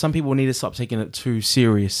some people need to stop taking it too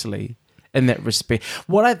seriously in that respect.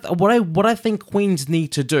 What I think queens need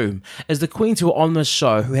to do is the queens who are on the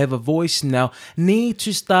show who have a voice now need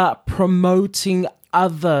to start promoting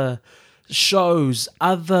other shows,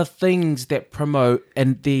 other things that promote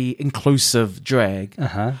and the inclusive drag,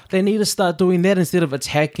 they need to start doing that instead of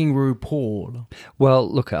attacking RuPaul. Well,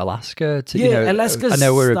 look at Alaska. Alaska's I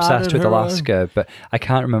know we're obsessed with Alaska, but I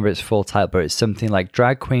can't remember its full title, but it's something like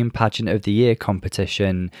Drag Queen Pageant of the Year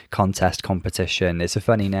competition. It's a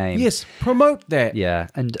funny name. Yes, promote that. Yeah.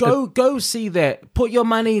 And go see that. Put your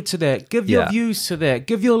money into that. Give your views to that.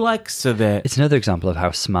 Give your likes to that. It's another example of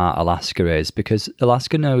how smart Alaska is, because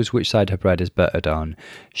Alaska knows which side her bread is buttered on.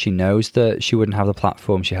 She knows that she wouldn't have the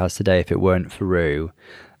platform she has today if it weren't for Ru.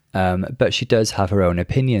 But she does have her own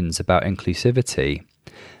opinions about inclusivity.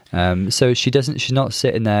 So she's not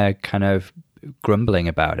sitting there kind of grumbling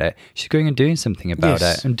about it. She's going and doing something about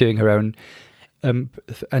it and doing her own.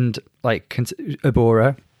 And like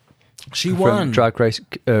Abora, she won. Drag Race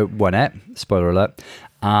won it. Spoiler alert.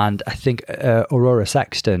 And I think Aurora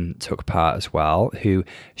Sexton took part as well,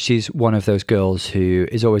 she's one of those girls who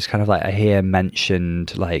is always kind of like, I hear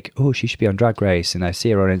mentioned like, oh, she should be on Drag Race, and I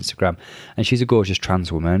see her on Instagram, and she's a gorgeous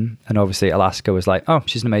trans woman. And obviously Alaska was like, oh,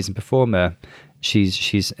 she's an amazing performer.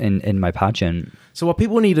 She's in my pageant. So what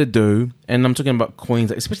people need to do, and I'm talking about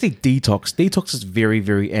queens, especially Detox. Detox is very,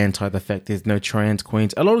 very anti the fact there's no trans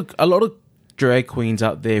queens. A lot of drag queens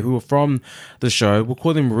out there who are from the show, we'll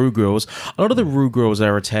call them Ru girls. A lot of the Ru girls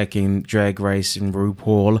are attacking Drag Race and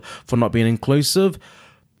RuPaul for not being inclusive.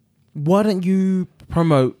 Why don't you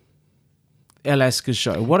promote Alaska's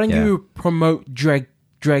show? Why don't you promote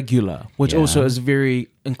Dragula, which also is very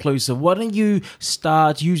inclusive? Why don't you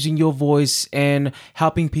start using your voice and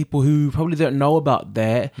helping people who probably don't know about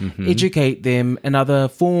that, educate them in other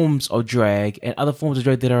forms of drag and other forms of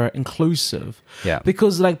drag that are inclusive? Yeah.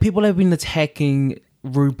 Because like people have been attacking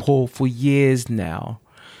RuPaul for years now.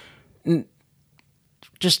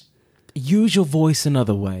 Just use your voice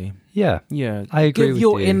another way. Yeah. I agree Give with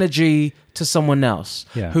your you. energy to someone else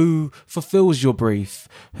who fulfills your brief,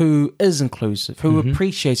 who is inclusive, who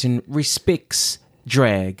appreciates and respects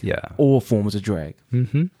drag, all forms of drag.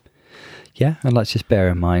 Yeah, and let's just bear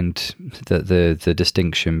in mind that the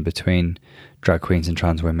distinction between drag queens and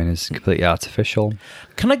trans women is completely artificial.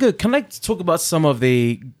 Can I talk about some of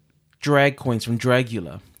the drag queens from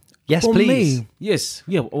Dragula? Yes, For please. me, yes.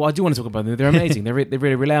 Yeah, well, I do want to talk about them. They're amazing. They're really,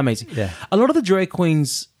 really amazing. Yeah. A lot of the drag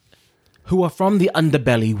queens who are from the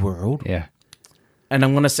underbelly world. Yeah. And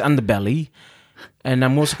I'm going to say underbelly. And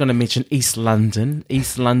I'm also going to mention East London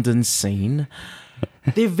scene.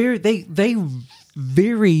 They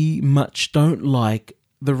very much don't like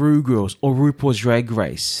the Ru girls or RuPaul's Drag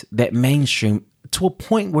Race, that mainstream, to a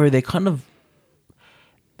point where they're kind of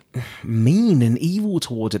mean and evil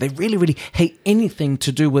towards it. They really, really hate anything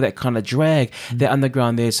to do with that kind of drag, that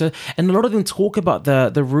underground there. So, and a lot of them talk about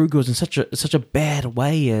the Ru girls in such a bad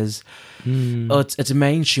way as it's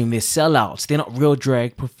mainstream. They're sellouts. They're not real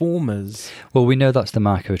drag performers. Well, we know that's the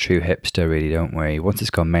mark of a true hipster, really, don't we? Once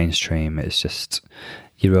it's gone mainstream, it's just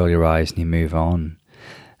you roll your eyes and you move on.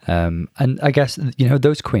 And I guess,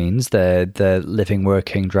 those queens, they're living,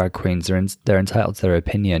 working drag queens, they're entitled to their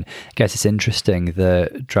opinion. I guess it's interesting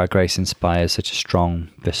that Drag Race inspires such a strong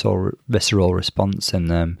visceral response in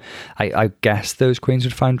them. I guess those queens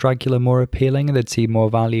would find Dragula more appealing and they'd see more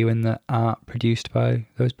value in the art produced by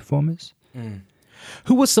those performers.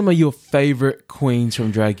 Who were some of your favourite queens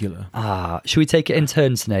from Dragula? Should we take it in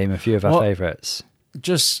turns to name a few of our favourites?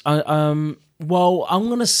 I'm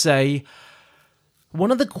going to say one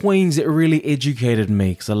of the queens that really educated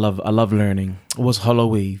me, because I love learning, was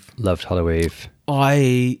Holloweve. Loved Holloweve.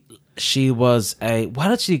 She was why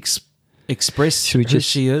did she express who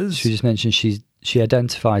she is? Should we just mention she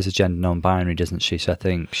identifies as gender non-binary, doesn't she? So I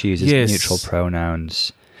think she uses neutral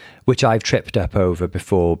pronouns, which I've tripped up over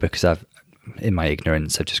before because in my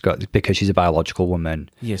ignorance, because she's a biological woman.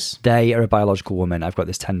 Yes. They are a biological woman. I've got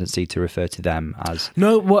this tendency to refer to them as...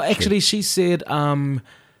 No, well, actually, she said... her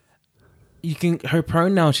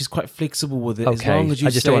pronoun, she's quite flexible with it. Okay. As long as you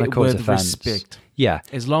say it with respect. Yeah.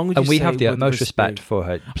 As long as you and we say have the it with utmost respect for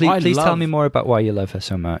her. Please tell me more about why you love her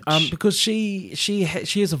so much. Because she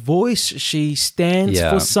has a voice. She stands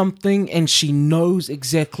for something, and she knows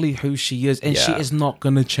exactly who she is, and she is not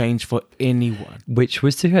going to change for anyone. Which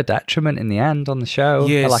was to her detriment in the end on the show.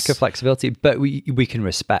 Yes. A lack of flexibility, but we can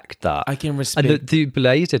respect that. I can respect. And the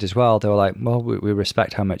Boulets did as well. They were like, well, we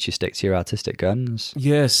respect how much you stick to your artistic guns.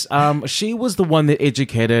 Yes. She was the one that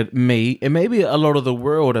educated me and maybe a lot of the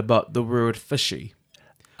world about the word fishy.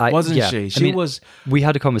 Wasn't she? She was. We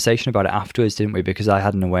had a conversation about it afterwards, didn't we? Because I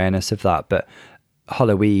had an awareness of that, but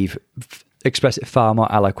Holloweve expressed it far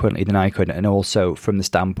more eloquently than I could, and also from the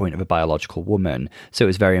standpoint of a biological woman. So it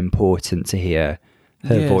was very important to hear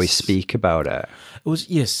her voice speak about it. It was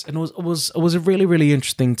and it was really, really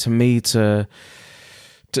interesting to me to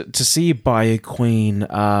see Bio Queen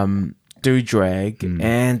do drag,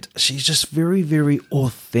 and she's just very, very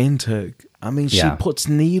authentic. I mean, she puts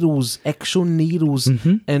actual needles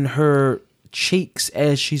in her cheeks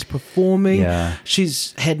as she's performing.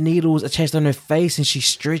 She's had needles attached on her face and she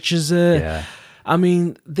stretches it. I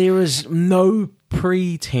mean, there is no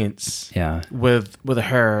pretense with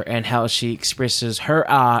her and how she expresses her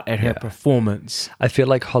art and her performance. I feel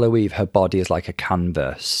like Hollow Eve, her body is like a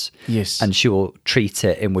canvas. Yes. And she will treat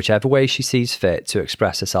it in whichever way she sees fit to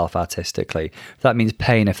express herself artistically. If that means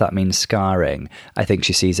pain, if that means scarring, I think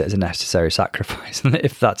she sees it as a necessary sacrifice. And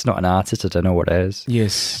if that's not an artist, I don't know what is.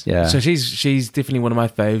 Yes. Yeah. So she's definitely one of my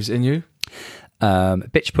faves. And you?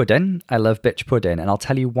 Bitch Pudding. I love Bitch Pudding, and I'll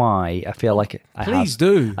tell you why. I feel like Please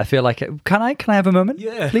do. I feel like Can I have a moment?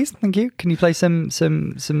 Yeah. Please, thank you. Can you play some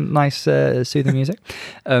nice soothing music?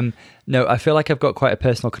 No, I feel like I've got quite a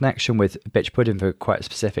personal connection with Bitch Pudding for quite a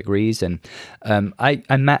specific reason. I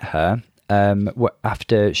met her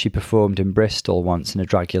after she performed in Bristol once in a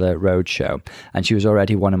Dragula Roadshow, and she was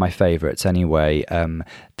already one of my favourites anyway.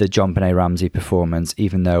 The John Benet Ramsey performance,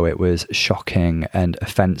 even though it was shocking and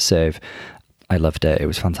offensive, I loved it. It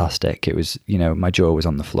was fantastic. It was, my jaw was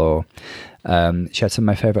on the floor. She had some of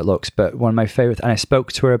my favourite looks, but one of my favourite, and I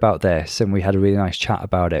spoke to her about this, and we had a really nice chat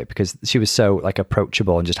about it because she was so like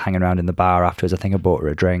approachable and just hanging around in the bar afterwards. I think I bought her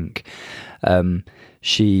a drink.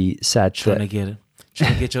 She said Trying to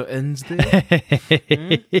get your ends there.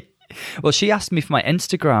 Well, she asked me for my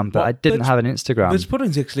Instagram, but I didn't have an Instagram. Bitch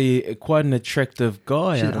Pudding's actually quite an attractive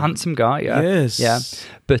guy. She's a handsome guy, yeah. Yes. Yeah.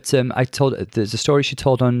 But I told there's a story she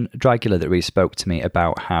told on Dragula that really spoke to me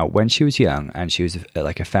about how when she was young and she was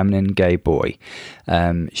like a feminine gay boy,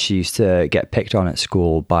 she used to get picked on at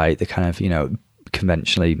school by the kind of,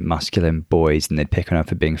 conventionally masculine boys, and they'd pick her up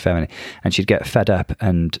for being feminine, and she'd get fed up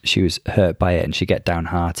and she was hurt by it, and she'd get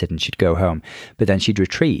downhearted and she'd go home, but then she'd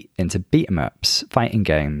retreat into beat-em-ups, fighting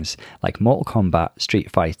games like Mortal Kombat,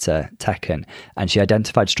 Street Fighter, Tekken, and she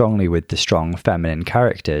identified strongly with the strong feminine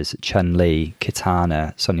characters, Chun-Li,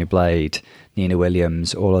 Kitana, Sonya Blade, Nina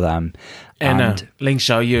Williams, all of them. And Ling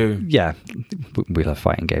Xiaoyu. Yeah, we love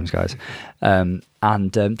fighting games, guys. And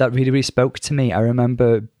that really, really spoke to me. I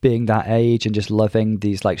remember being that age and just loving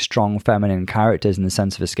these like strong feminine characters and the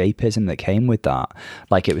sense of escapism that came with that.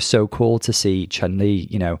 Like, it was so cool to see Chun-Li,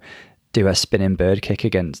 do a spinning bird kick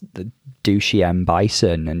against the douchey M.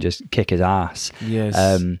 Bison and just kick his ass. Yes.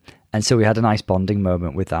 And so we had a nice bonding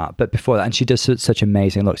moment with that. But before that, and she does such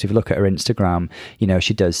amazing looks. If you look at her Instagram,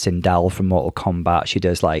 she does Sindel from Mortal Kombat. She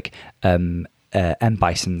does like M.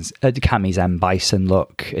 Bison's, Cammy's M. Bison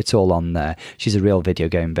look. It's all on there. She's a real video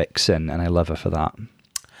game vixen, and I love her for that.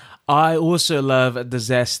 I also love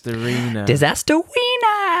Disasterina.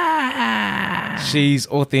 She's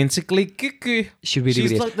authentically cuckoo.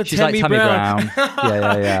 She's like the she's Tammy Brown.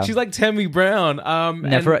 Yeah. She's like Tammy Brown.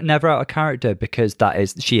 Never out of character, because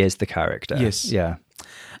she is the character. Yes. Yeah.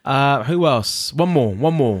 Who else? One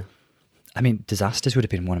more. I mean, Disasters would have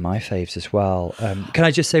been one of my faves as well. Can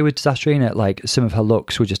I just say with Disasterina, like some of her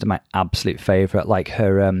looks were just my absolute favourite. Like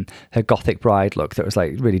her Gothic Bride look that was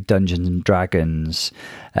like really Dungeons and Dragons,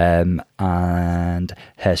 and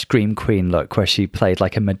her Scream Queen look where she played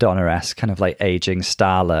like a Madonna-esque kind of like aging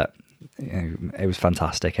starlet. It was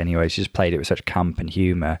fantastic anyway. She just played it with such camp and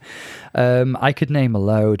humour. I could name a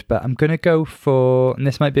load, but I'm going to go for, and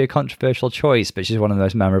this might be a controversial choice, but she's one of the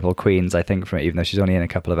most memorable queens, I think, from it, even though she's only in a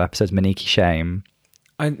couple of episodes, Maniki Shame.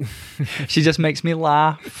 She just makes me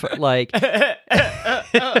laugh, like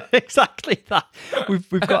exactly that. We've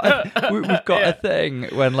got a thing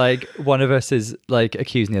when like one of us is like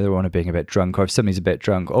accusing the other one of being a bit drunk, or if somebody's a bit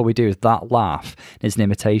drunk, all we do is that laugh. It's an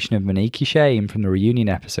imitation of Maniki Shame from the reunion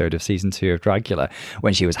episode of season 2 of Dragula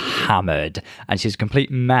when she was hammered and she's a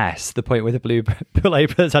complete mess. The point where the Boulay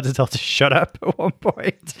Brothers had to tell her to shut up at one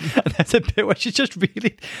point, and there's a bit where she's just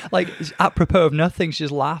really like apropos of nothing. She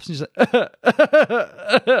just laughs and she's like.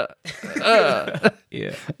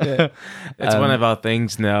 Yeah. It's one of our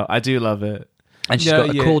things now. I do love it. And she's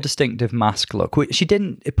got a cool, distinctive mask look. She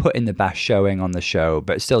didn't put in the best showing on the show,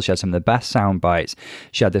 but still she had some of the best sound bites.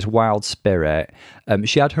 She had this wild spirit.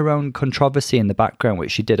 She had her own controversy in the background,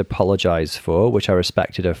 which she did apologise for, which I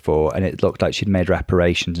respected her for, and it looked like she'd made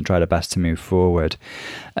reparations and tried her best to move forward.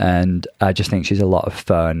 And I just think she's a lot of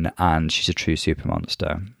fun, and she's a true super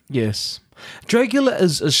monster. Yes. Dragula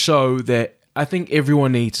is a show that I think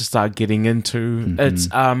everyone needs to start getting into. Mm-hmm. It's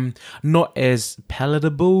not as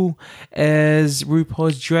palatable as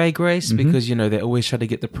RuPaul's Drag Race, because they always try to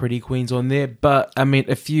get the pretty queens on there. But I mean,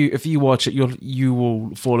 if you watch it, you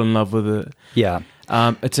will fall in love with it. Yeah.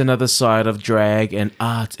 It's another side of drag and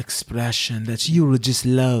art expression that you will just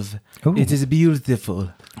love. Ooh. It is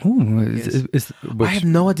beautiful. Ooh, yes. I have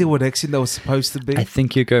no idea what accent that was supposed to be. I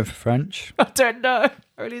think you're going for French. I don't know.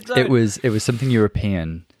 I really don't. It was something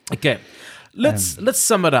European. Okay, let's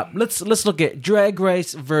sum it up. Let's look at Drag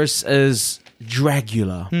Race versus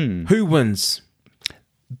Dragula. Who wins?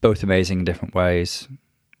 Both amazing in different ways.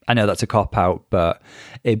 I know that's a cop-out, but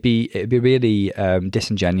it'd be really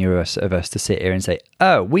disingenuous of us to sit here and say,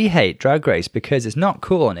 oh, we hate Drag Race because it's not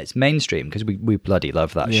cool and it's mainstream, because we bloody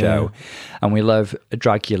love that show. And we love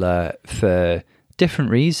Dragula for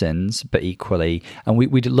different reasons, but equally. And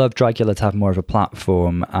we'd love Dragula to have more of a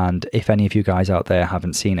platform. And if any of you guys out there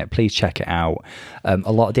haven't seen it, please check it out.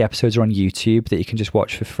 A lot of the episodes are on YouTube that you can just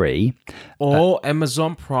watch for free. Or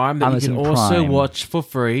Amazon Prime that you can also watch for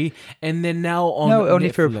free. And then now on No, only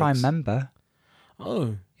Netflix. for a Prime member.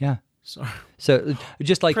 Oh. Yeah. Sorry. So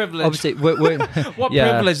just like privilege. Obviously we're what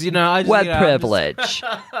privilege, what privilege.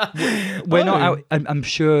 We're not out. I'm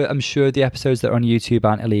sure the episodes that are on YouTube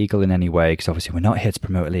aren't illegal in any way, because obviously we're not here to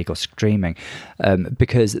promote illegal streaming,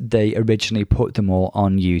 because they originally put them all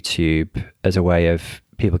on YouTube as a way of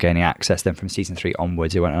people gaining access. Then from season 3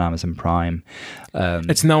 onwards, it went on Amazon Prime.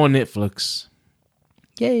 It's now on Netflix.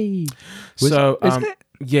 Yay! Is it?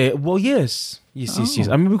 Yeah, well, yes.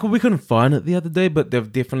 I mean, we couldn't find it the other day, but they've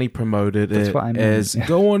definitely promoted it as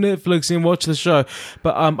go on Netflix and watch the show.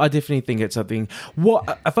 But I definitely think it's something.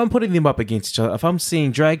 What if I'm putting them up against each other? If I'm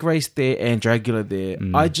seeing Drag Race there and Dragula there,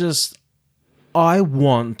 I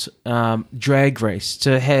want Drag Race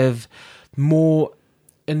to have more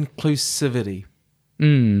inclusivity,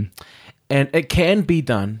 and it can be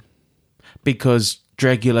done because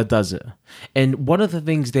Dragula does it. And one of the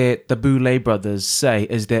things that the Boulet brothers say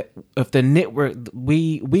is that if the network,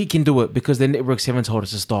 we can do it because the networks haven't told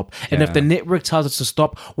us to stop. And if the network tells us to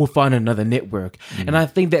stop, we'll find another network. And I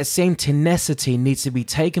think that same tenacity needs to be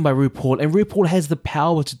taken by RuPaul, and RuPaul has the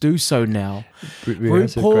power to do so now.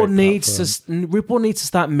 RuPaul needs to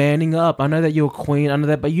start manning up. I know that you're a queen, I know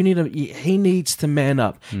that, but he needs to man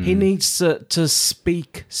up. He needs to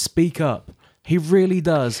speak up. He really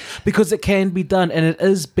does, because it can be done and it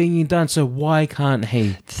is being done. So why can't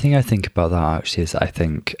he? The thing I think about that actually is I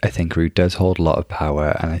think Ru does hold a lot of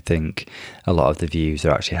power, and I think a lot of the views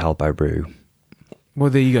are actually held by Ru.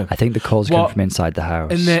 Well, there you go. I think the calls come from inside the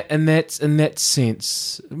house. In that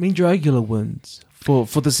sense, I mean, Dragula wins. For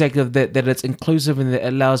the sake of that it's inclusive and that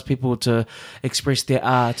it allows people to express their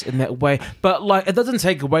art in that way. But like, it doesn't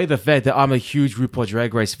take away the fact that I'm a huge RuPaul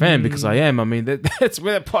Drag Race fan, because I am. I mean, that's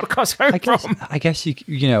where the podcast came from. I guess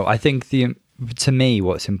I think to me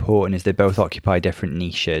what's important is they both occupy different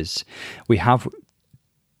niches. We have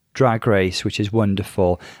Drag Race, which is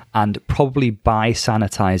wonderful, and probably by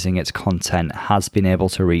sanitizing its content has been able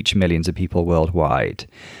to reach millions of people worldwide.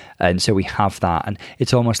 And so we have that, and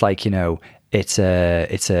it's almost like, it's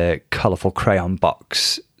a colourful crayon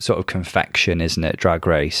box sort of confection, isn't it? Drag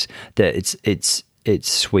Race, that it's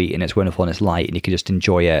sweet and it's wonderful and it's light and you can just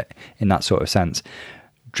enjoy it in that sort of sense.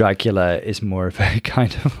 Dragula is more of a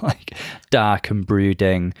kind of like dark and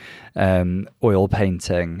brooding oil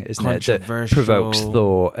painting, isn't it? That provokes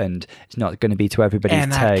thought and it's not going to be to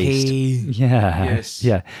everybody's taste. Yeah, yes.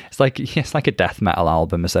 Yeah. It's like a death metal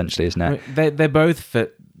album essentially, isn't it? They both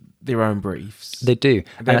fit their own briefs. They do.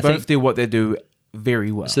 They both do what they do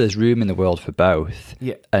very well. So there's room in the world for both.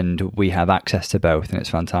 Yeah. And we have access to both, and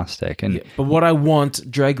it's fantastic. And But what I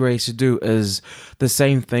want Drag Race to do is the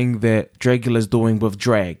same thing that Dragula's doing with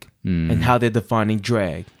drag and how they're defining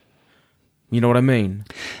drag. You know what I mean?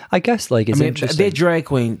 I guess interesting. They're drag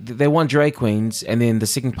queen. They want drag queens, and then the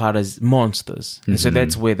second part is monsters. And so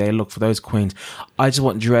that's where they look for those queens. I just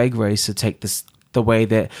want Drag Race to take the way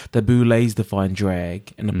that the Boulets define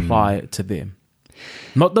drag and apply it to them.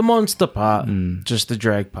 Not the monster part, just the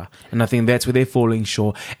drag part. And I think that's where they're falling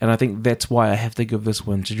short. And I think that's why I have to give this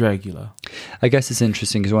one to Dragula. I guess it's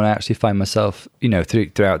interesting because when I actually find myself,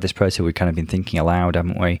 throughout this process, we've kind of been thinking aloud,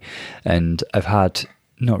 haven't we? And I've had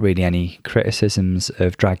not really any criticisms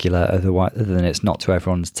of Dragula other than it's not to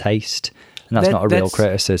everyone's taste. And that's not a real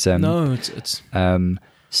criticism. No, it's...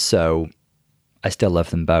 So I still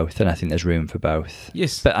love them both, and I think there's room for both.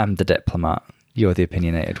 Yes. But I'm the diplomat. You're the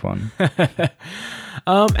opinionated one.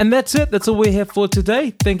 And that's it. That's all we have for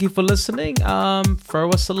today. Thank you for listening. Throw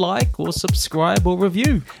us a like or subscribe or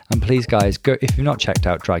review. And please, guys, go if you've not checked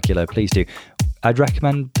out Dragula, please do. I'd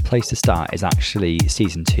recommend the place to start is actually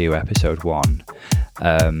season 2, episode 1.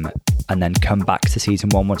 And then come back to season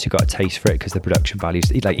 1 once you've got a taste for it, because the production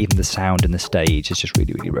values, like even the sound and the stage, is just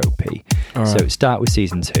really, really ropey. Right. So start with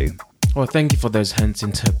season 2. Well, thank you for those hints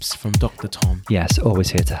and tips from Dr. Tom. Yes, always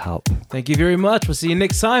here to help. Thank you very much. We'll see you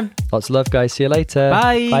next time. Lots of love, guys. See you later.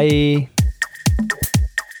 Bye. Bye.